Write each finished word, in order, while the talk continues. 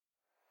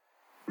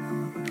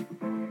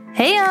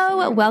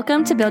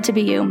Welcome to Built to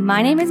Be You.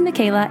 My name is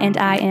Michaela, and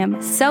I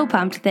am so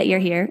pumped that you're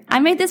here. I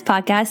made this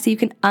podcast so you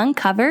can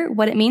uncover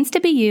what it means to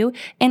be you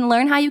and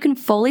learn how you can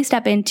fully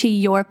step into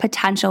your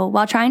potential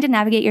while trying to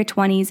navigate your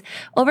 20s,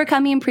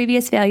 overcoming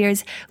previous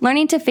failures,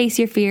 learning to face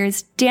your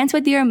fears, dance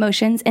with your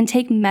emotions, and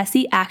take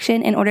messy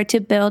action in order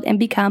to build and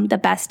become the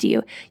best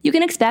you. You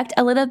can expect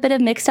a little bit of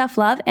mixed tough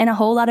love and a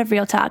whole lot of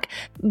real talk.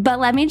 But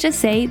let me just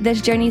say,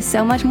 this journey is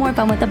so much more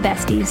fun with a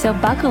bestie, so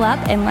buckle up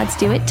and let's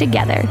do it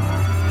together.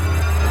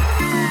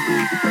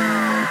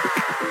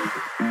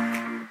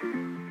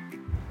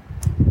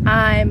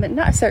 I'm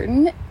not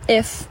certain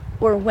if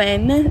or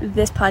when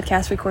this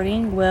podcast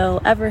recording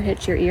will ever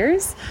hit your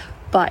ears,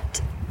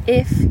 but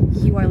if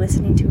you are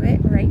listening to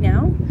it right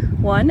now,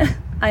 one,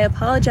 I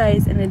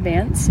apologize in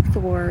advance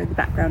for the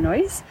background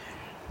noise,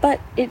 but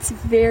it's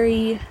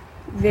very,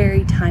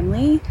 very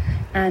timely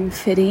and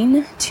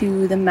fitting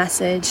to the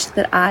message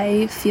that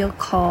I feel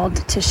called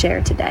to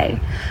share today.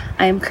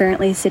 I am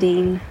currently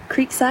sitting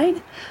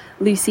creekside.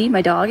 Lucy,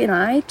 my dog, and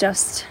I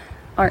just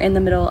are in the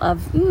middle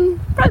of probably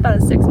about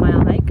a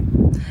 6-mile hike,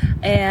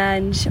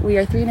 and we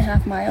are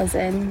 3.5 miles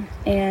in,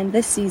 and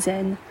this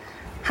season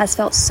has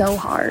felt so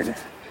hard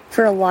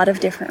for a lot of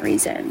different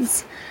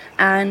reasons.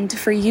 And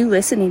for you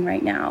listening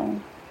right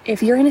now,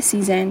 if you're in a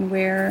season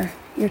where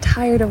you're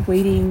tired of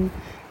waiting,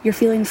 you're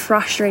feeling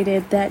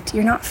frustrated that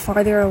you're not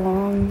farther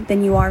along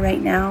than you are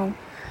right now,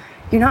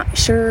 you're not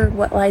sure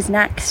what lies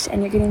next,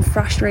 and you're getting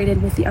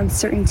frustrated with the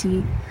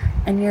uncertainty,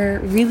 and you're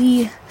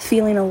really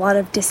feeling a lot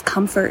of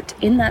discomfort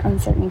in that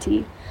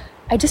uncertainty,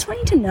 I just want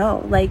you to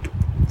know,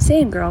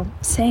 same girl,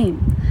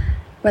 same.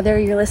 Whether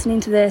you're listening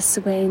to this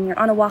when you're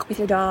on a walk with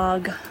your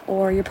dog,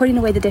 or you're putting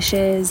away the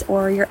dishes,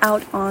 or you're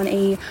out on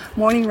a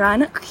morning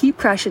run, keep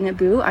crushing it,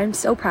 boo. I'm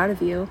so proud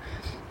of you.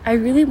 I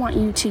really want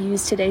you to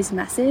use today's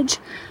message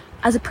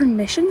as a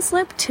permission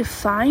slip to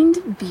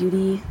find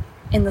beauty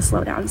in the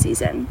slowdown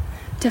season,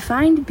 to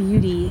find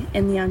beauty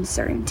in the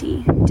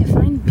uncertainty, to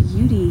find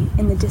beauty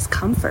in the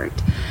discomfort.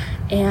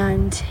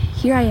 And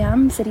here I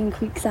am sitting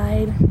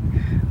creekside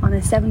on a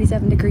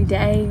 77-degree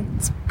day.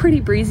 It's pretty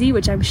breezy,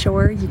 which I'm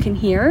sure you can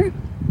hear.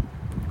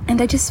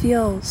 And I just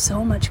feel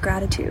so much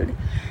gratitude.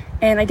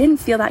 And I didn't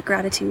feel that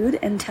gratitude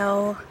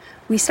until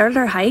we started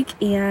our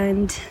hike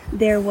and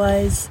there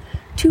was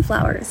 2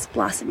 flowers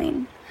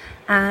blossoming.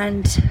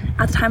 And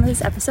at the time of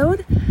this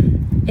episode,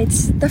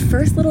 it's the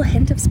first little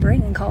hint of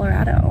spring in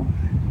Colorado.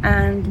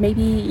 And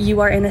maybe you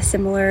are in a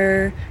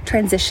similar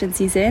transition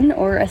season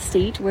or a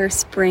state where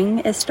spring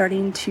is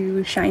starting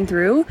to shine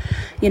through.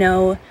 You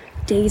know,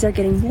 days are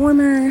getting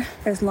warmer,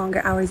 there's longer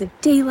hours of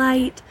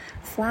daylight,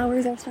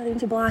 flowers are starting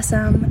to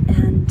blossom,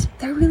 and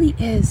there really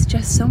is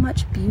just so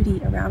much beauty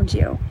around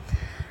you.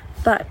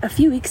 But a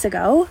few weeks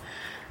ago,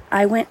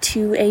 I went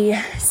to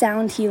a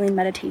sound healing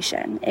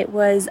meditation. It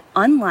was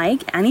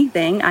unlike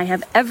anything I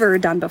have ever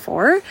done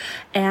before,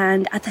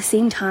 and at the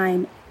same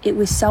time, it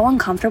was so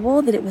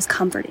uncomfortable that it was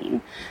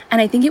comforting.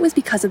 And I think it was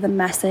because of the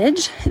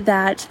message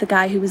that the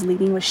guy who was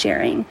leading was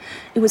sharing.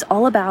 It was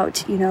all about,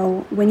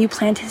 when you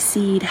plant a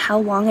seed, how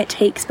long it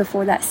takes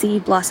before that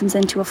seed blossoms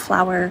into a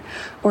flower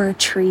or a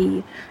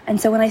tree. And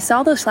so when I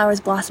saw those flowers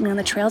blossoming on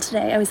the trail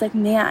today, I was like,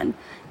 man,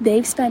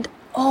 they've spent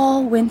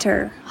all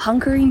winter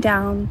hunkering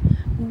down,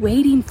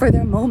 waiting for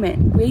their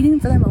moment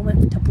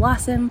to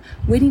blossom,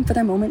 waiting for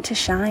their moment to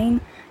shine.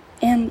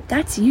 And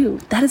that's you.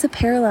 That is a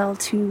parallel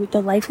to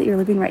the life that you're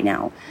living right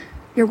now.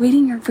 You're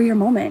waiting for your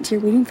moment.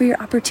 You're waiting for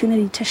your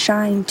opportunity to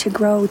shine, to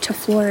grow, to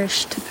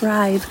flourish, to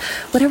thrive,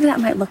 whatever that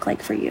might look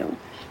like for you.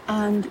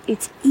 And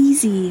it's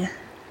easy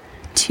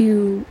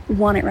to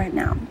want it right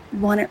now,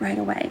 want it right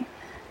away.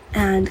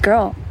 And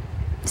girl,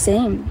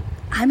 same.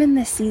 I'm in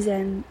this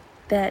season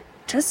that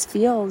just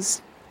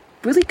feels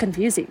really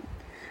confusing.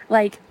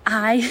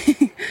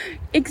 I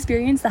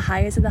experience the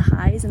highest of the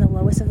highs and the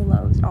lowest of the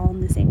lows all in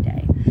the same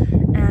day.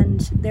 And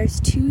there's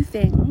 2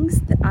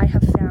 things that I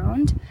have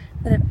found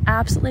that have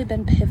absolutely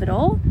been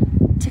pivotal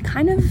to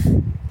kind of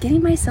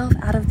getting myself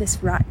out of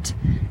this rut,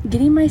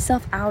 getting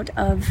myself out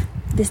of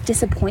this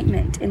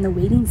disappointment in the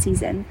waiting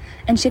season,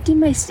 and shifting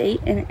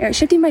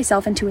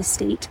myself into a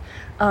state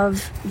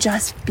of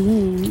just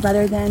being,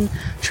 rather than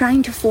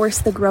trying to force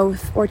the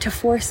growth or to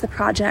force the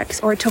projects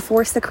or to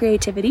force the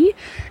creativity.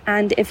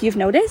 And if you've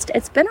noticed,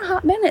 it's been a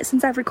hot minute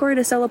since I've recorded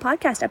a solo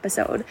podcast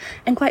episode.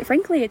 And quite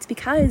frankly, it's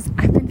because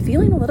I've been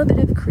feeling a little bit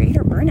of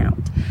creator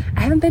burnout.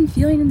 I haven't been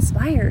feeling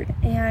inspired.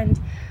 And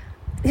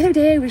the other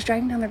day I was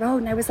driving down the road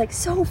and I was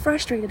so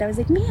frustrated. I was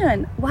like,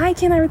 man, why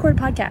can't I record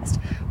a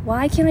podcast?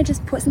 Why can't I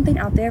just put something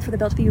out there for the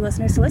Built to Be You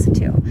listeners to listen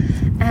to?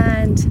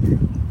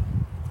 And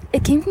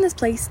it came from this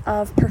place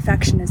of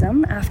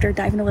perfectionism after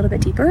diving a little bit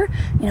deeper.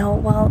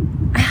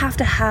 I have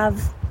to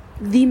have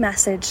the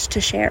message to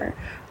share,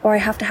 or I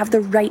have to have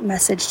the right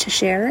message to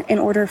share in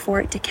order for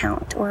it to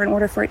count, or in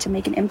order for it to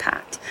make an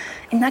impact.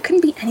 And that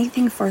couldn't be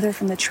anything further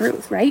from the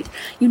truth, right?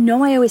 I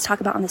always talk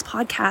about on this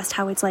podcast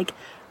how it's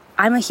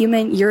I'm a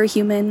human, you're a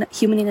human,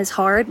 humaning is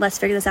hard, let's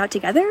figure this out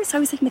together. So I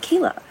was like,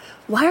 Michaela,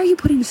 why are you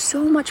putting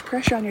so much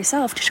pressure on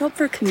yourself to show up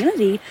for a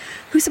community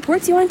who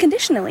supports you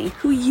unconditionally,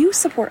 who you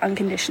support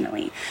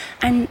unconditionally?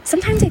 And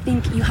sometimes I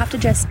think you have to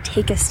just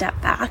take a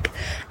step back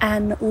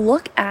and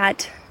look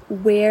at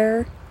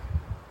where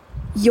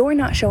you're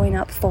not showing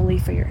up fully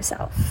for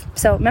yourself.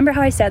 So remember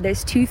how I said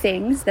there's two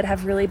things that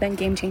have really been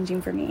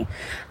game-changing for me.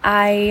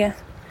 I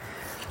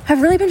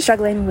have really been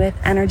struggling with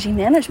energy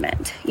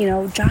management,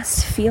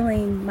 just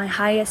feeling my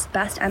highest,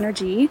 best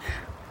energy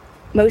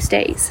most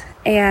days.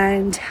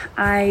 And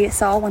I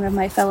saw one of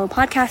my fellow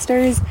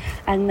podcasters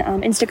and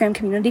Instagram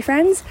community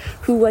friends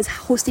who was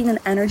hosting an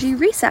energy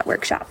reset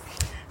workshop.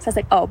 So I was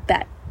like, oh,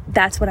 bet.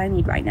 That's what I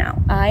need right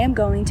now. I am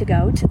going to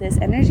go to this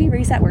energy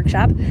reset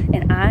workshop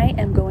and I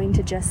am going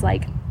to just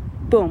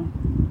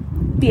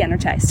boom, be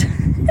energized.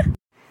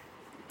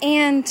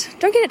 And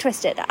don't get it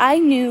twisted. I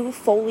knew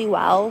fully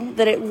well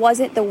that it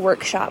wasn't the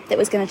workshop that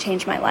was going to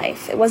change my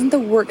life. It wasn't the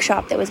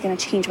workshop that was going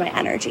to change my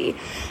energy.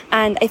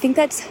 And I think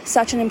that's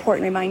such an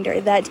important reminder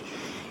that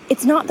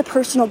it's not the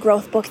personal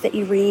growth book that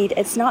you read.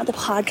 It's not the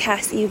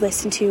podcast that you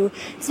listen to.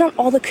 It's not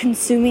all the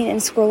consuming and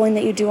scrolling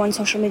that you do on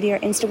social media or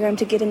Instagram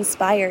to get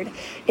inspired.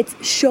 It's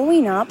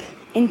showing up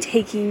and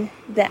taking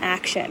the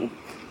action.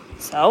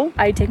 So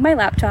I take my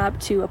laptop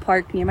to a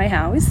park near my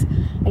house.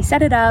 I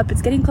set it up.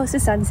 It's getting close to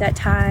sunset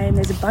time.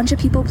 There's a bunch of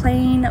people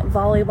playing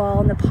volleyball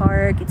in the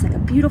park. It's like a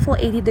beautiful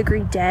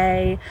 80-degree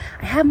day.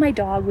 I have my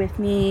dog with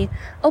me.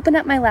 Open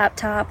up my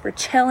laptop. We're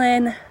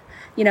chilling.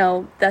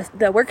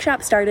 The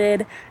workshop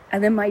started,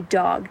 and then my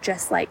dog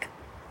just I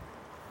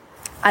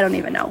don't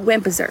even know,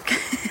 went berserk.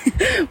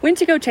 Went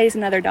to go chase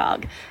another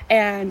dog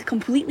and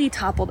completely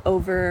toppled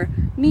over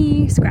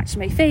me, scratched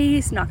my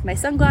face, knocked my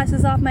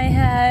sunglasses off my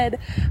head,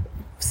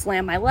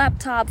 slammed my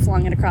laptop,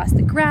 flung it across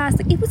the grass.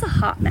 It was a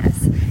hot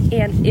mess.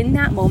 And in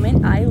that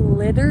moment, I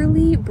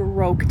literally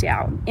broke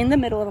down in the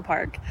middle of a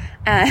park.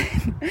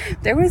 And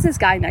there was this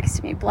guy next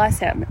to me, bless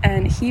him.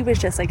 And he was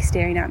just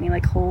staring at me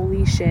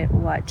holy shit,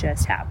 what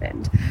just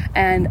happened?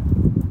 And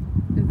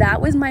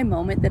that was my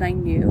moment that I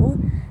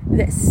knew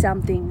that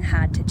something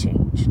had to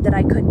change, that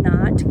I could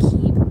not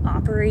keep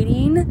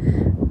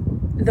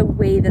operating the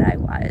way that I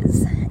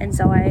was. And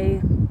so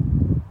I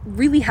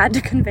really had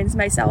to convince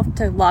myself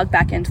to log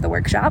back into the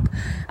workshop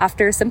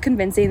after some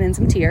convincing and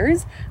some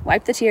tears,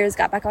 wiped the tears,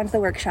 got back onto the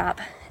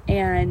workshop,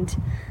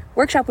 and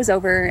workshop was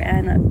over.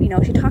 And,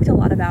 she talked a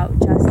lot about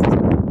that's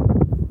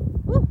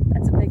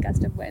a big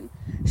gust of wind.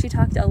 She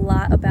talked a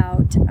lot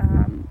about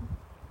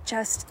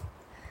just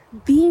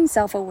being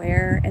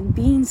self-aware and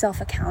being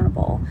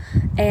self-accountable.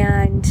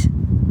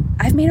 And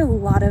I've made a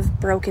lot of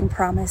broken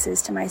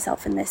promises to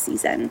myself in this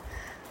season.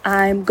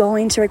 I'm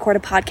going to record a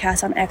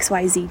podcast on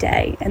XYZ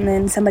day. And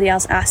then somebody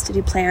else asked to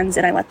do plans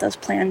and I let those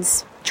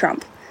plans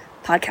trump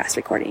podcast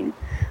recording.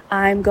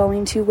 I'm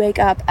going to wake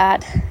up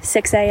at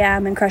 6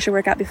 a.m. and crush a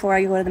workout before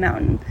I go to the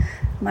mountain.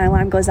 My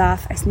alarm goes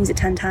off. I snooze it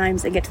 10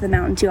 times. I get to the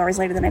mountain 2 hours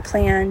later than I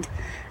planned.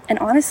 And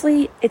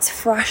honestly, it's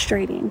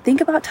frustrating.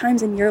 Think about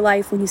times in your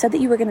life when you said that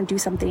you were going to do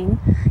something,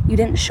 you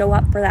didn't show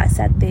up for that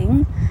said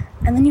thing,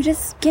 and then you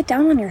just get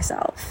down on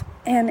yourself.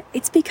 And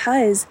it's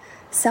because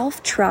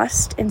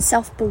self-trust and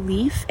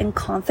self-belief and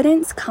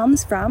confidence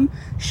comes from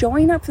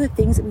showing up for the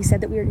things that we said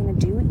that we were going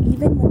to do,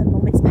 even when the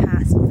moment's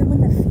passed, even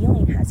when the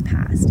feeling has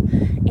passed.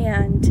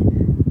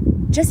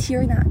 And just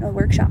hearing that in a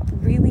workshop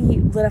really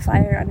lit a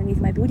fire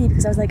underneath my booty,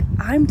 because I was like,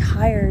 I'm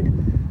tired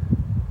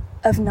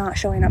of not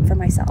showing up for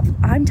myself.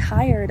 I'm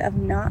tired of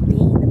not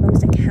being the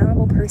most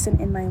accountable person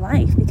in my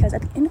life, because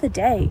at the end of the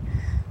day,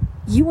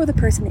 you are the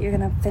person that you're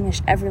going to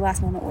finish every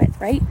last moment with,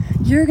 right?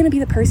 You're going to be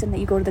the person that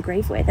you go to the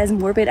grave with, as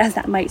morbid as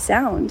that might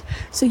sound.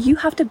 So you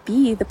have to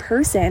be the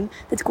person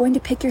that's going to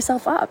pick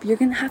yourself up. You're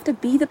going to have to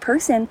be the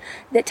person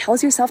that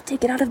tells yourself to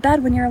get out of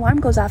bed when your alarm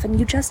goes off and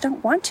you just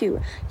don't want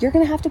to. You're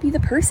going to have to be the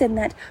person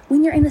that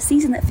when you're in a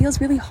season that feels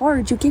really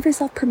hard, you give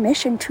yourself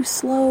permission to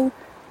slow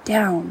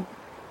down.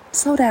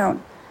 Slow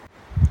down.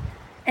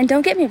 And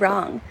don't get me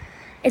wrong,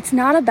 it's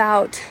not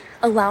about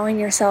allowing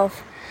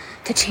yourself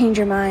to change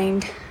your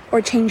mind or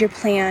change your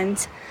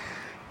plans,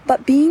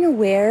 but being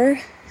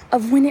aware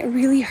of when it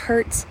really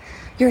hurts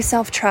your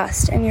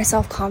self-trust and your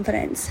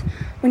self-confidence.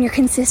 When you're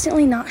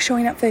consistently not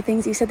showing up for the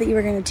things you said that you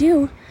were going to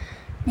do,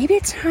 maybe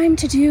it's time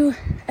to do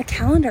a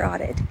calendar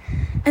audit,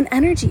 an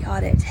energy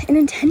audit, an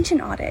intention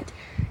audit.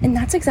 And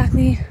that's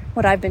exactly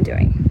what I've been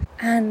doing.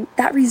 And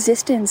that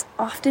resistance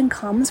often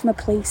comes from a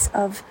place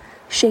of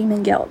shame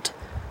and guilt.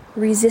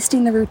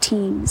 Resisting the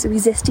routines,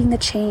 resisting the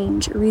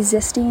change,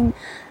 resisting,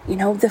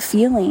 the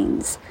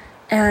feelings.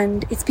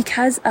 And it's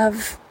because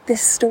of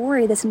this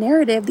story, this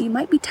narrative that you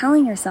might be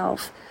telling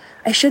yourself,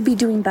 I should be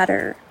doing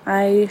better.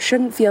 I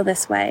shouldn't feel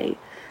this way.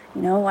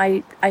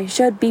 I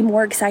should be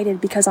more excited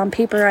because on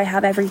paper I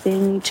have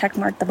everything, check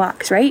mark the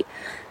box, right?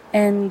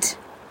 And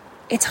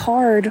it's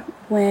hard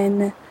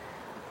when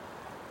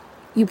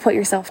you put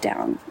yourself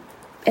down.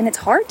 And it's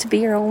hard to be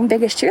your own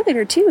biggest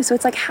cheerleader too. So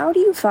it's how do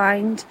you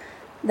find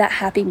that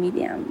happy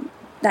medium,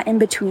 that in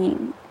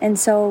between? And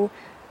so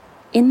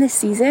in this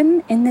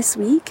season, in this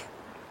week,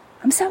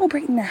 I'm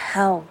celebrating the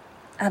hell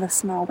out of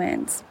small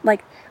wins.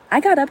 Like, I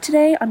got up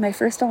today on my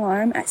first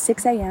alarm at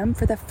 6 a.m.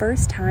 for the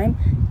first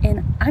time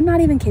in, I'm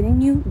not even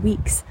kidding you,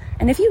 weeks.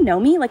 And if you know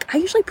me, like, I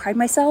usually pride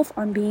myself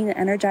on being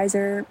an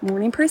energizer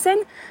morning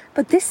person,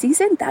 but this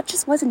season, that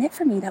just wasn't it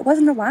for me. That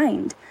wasn't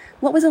aligned.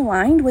 What was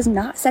aligned was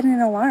not setting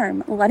an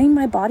alarm, letting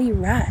my body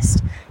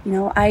rest. You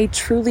know, I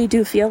truly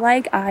do feel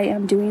like I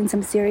am doing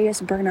some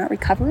serious burnout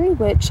recovery,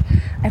 which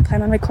I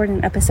plan on recording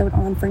an episode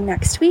on for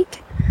next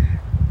week.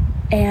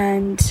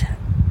 And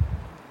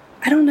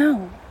I don't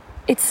know.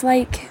 It's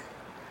like,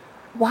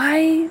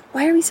 why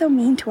are we so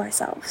mean to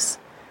ourselves?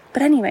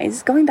 But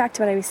anyways, going back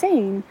to what I was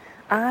saying,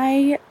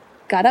 I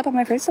got up on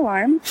my first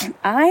alarm and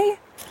I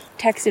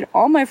texted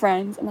all my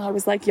friends and I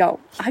was like, yo,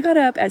 I got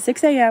up at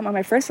 6 a.m. on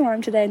my first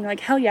alarm today, and they're like,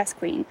 hell yes,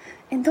 queen.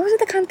 And those are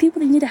the kind of people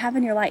that you need to have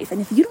in your life.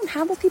 And if you don't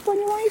have those people in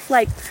your life,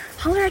 like,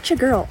 holler at your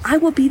girl. I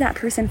will be that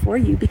person for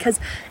you, because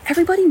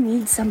everybody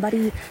needs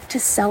somebody to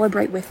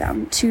celebrate with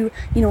them, to,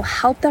 you know,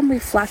 help them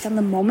reflect on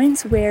the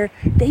moments where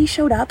they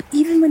showed up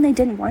even when they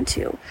didn't want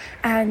to.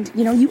 And,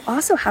 you know, you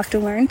also have to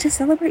learn to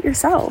celebrate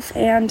yourself,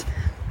 and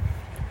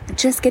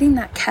just getting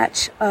that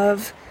catch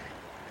of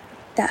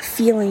that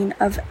feeling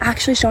of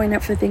actually showing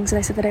up for things that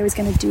I said that I was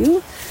going to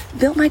do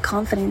built my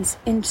confidence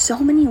in so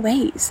many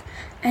ways.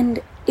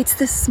 And it's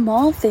the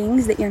small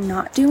things that you're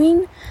not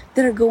doing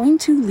that are going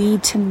to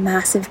lead to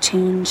massive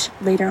change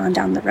later on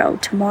down the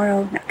road,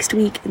 tomorrow, next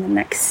week, in the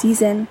next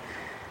season.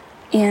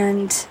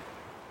 And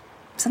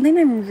something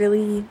I'm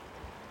really,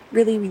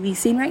 really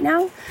releasing right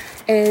now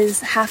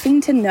is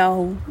having to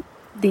know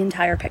the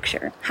entire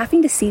picture,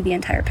 having to see the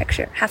entire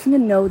picture, having to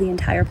know the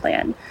entire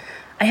plan.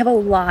 I have a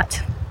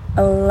lot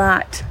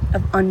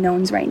of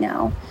unknowns right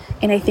now,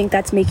 and I think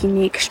that's making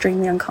me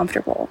extremely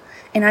uncomfortable.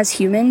 And as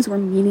humans,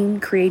 we're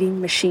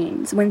creating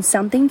machines. When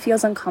something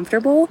feels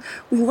uncomfortable,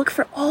 we look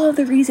for all of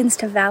the reasons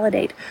to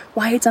validate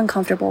why it's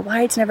uncomfortable,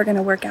 why it's never going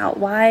to work out,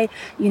 why,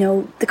 you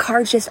know, the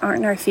cards just aren't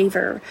in our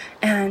favor.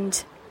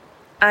 And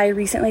I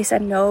recently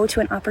said no to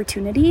an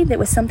opportunity that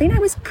was something I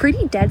was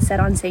pretty dead set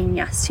on saying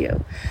yes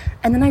to.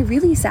 And then I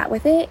really sat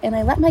with it, and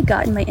I let my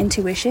gut and my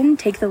intuition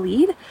take the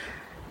lead.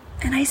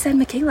 And I said,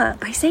 Michaela,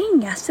 by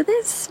saying yes to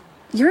this,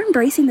 you're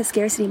embracing the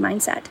scarcity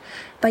mindset.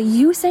 By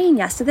you saying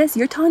yes to this,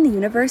 you're telling the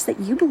universe that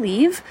you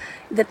believe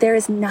that there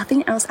is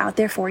nothing else out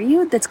there for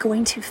you that's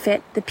going to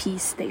fit the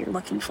piece that you're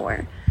looking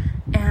for.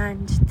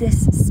 And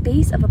this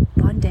space of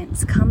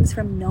abundance comes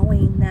from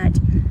knowing that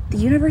the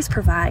universe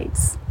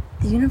provides,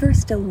 the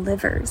universe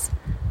delivers,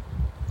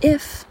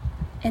 if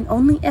and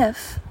only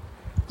if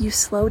you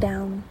slow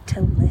down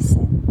to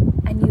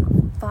listen and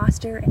you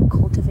foster and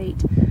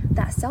cultivate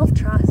that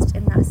self-trust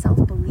and that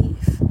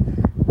self-belief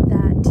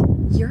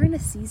that you're in a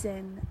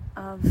season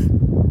of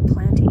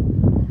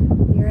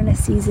planting. You're in a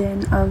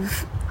season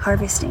of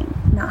harvesting,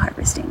 not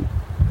harvesting.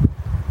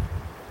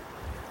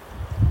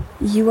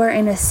 You are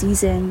in a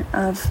season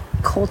of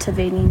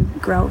cultivating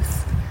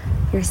growth.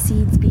 Your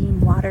seeds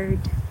being watered,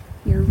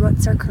 your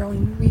roots are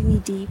growing really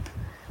deep,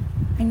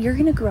 and you're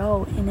going to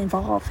grow and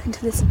evolve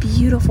into this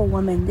beautiful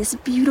woman, this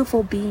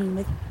beautiful being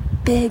with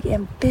big,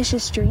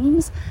 ambitious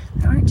dreams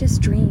that aren't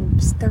just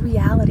dreams, they're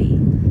reality.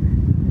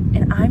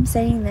 And I'm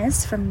saying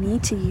this from me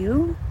to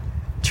you: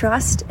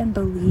 trust and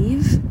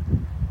believe,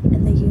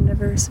 and the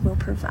universe will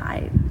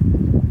provide.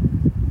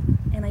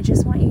 And I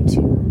just want you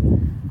to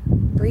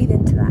breathe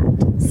into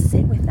that,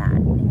 sit with that,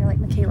 and you're like,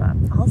 Michaela,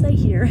 all I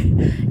hear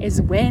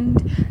is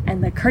wind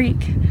and the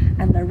creek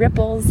and the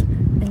ripples,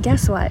 and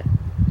guess what?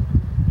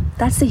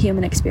 That's the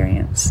human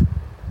experience.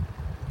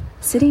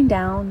 Sitting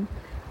down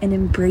and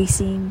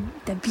embracing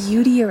the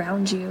beauty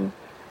around you,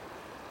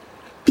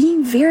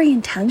 being very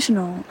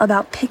intentional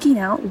about picking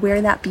out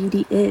where that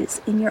beauty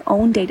is in your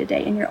own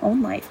day-to-day, in your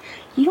own life.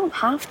 You don't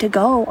have to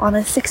go on a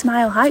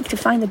 6-mile hike to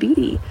find the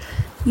beauty.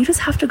 You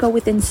just have to go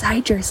within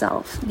inside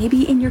yourself,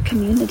 maybe in your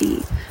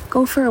community.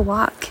 Go for a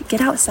walk,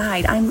 get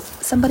outside. I'm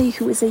somebody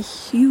who is a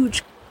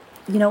huge,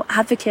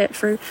 advocate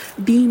for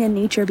being in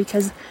nature,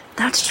 because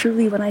that's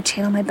truly when I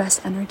channel my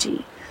best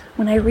energy,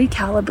 when I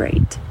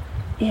recalibrate.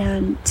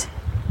 And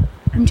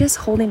I'm just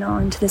holding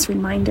on to this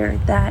reminder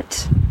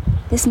that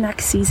this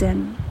next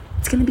season,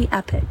 it's going to be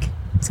epic.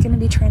 It's going to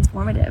be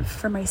transformative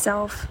for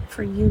myself,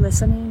 for you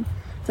listening,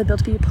 for the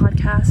Built to Be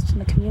podcast,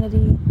 and the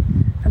community,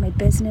 for my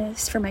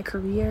business, for my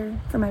career,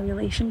 for my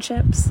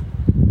relationships.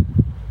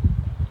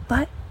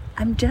 But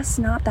I'm just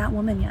not that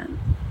woman yet.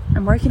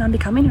 I'm working on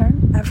becoming her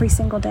every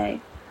single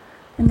day.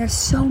 And there's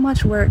so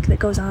much work that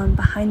goes on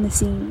behind the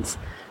scenes.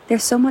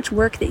 There's so much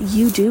work that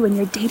you do in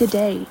your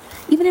day-to-day,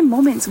 even in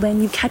moments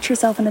when you catch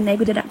yourself in a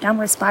negative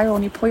downward spiral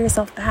and you pull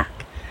yourself back.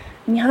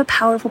 When you have a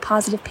powerful,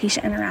 positive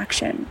patient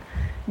interaction.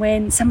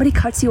 When somebody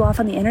cuts you off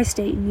on the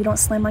interstate and you don't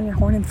slam on your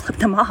horn and flip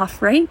them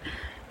off, right?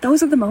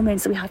 Those are the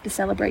moments that we have to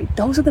celebrate.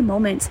 Those are the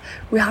moments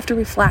we have to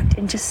reflect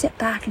and just sit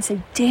back and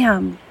say,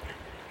 damn,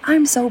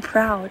 I'm so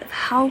proud of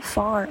how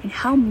far and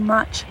how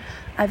much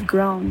I've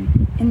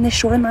grown in this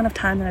short amount of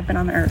time that I've been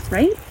on the earth,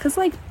 right? Because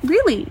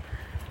really,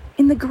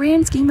 in the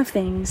grand scheme of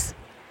things,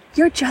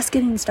 you're just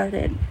getting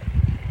started.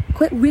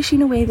 Quit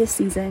wishing away this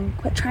season.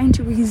 Quit trying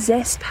to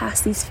resist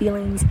past these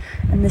feelings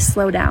and this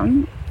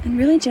slowdown, and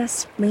really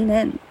just lean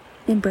in,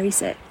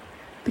 embrace it,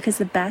 because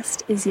the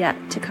best is yet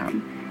to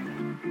come.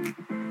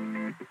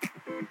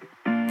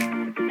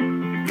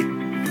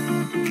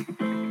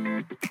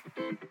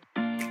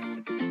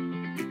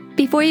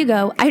 Before you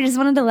go, I just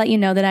wanted to let you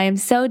know that I am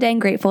so dang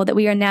grateful that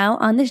we are now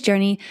on this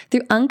journey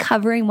through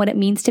uncovering what it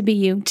means to be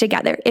you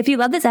together. If you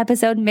love this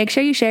episode, make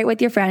sure you share it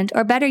with your friend,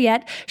 or better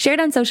yet, share it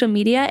on social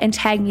media and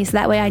tag me so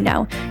that way I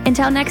know.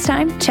 Until next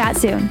time, chat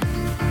soon.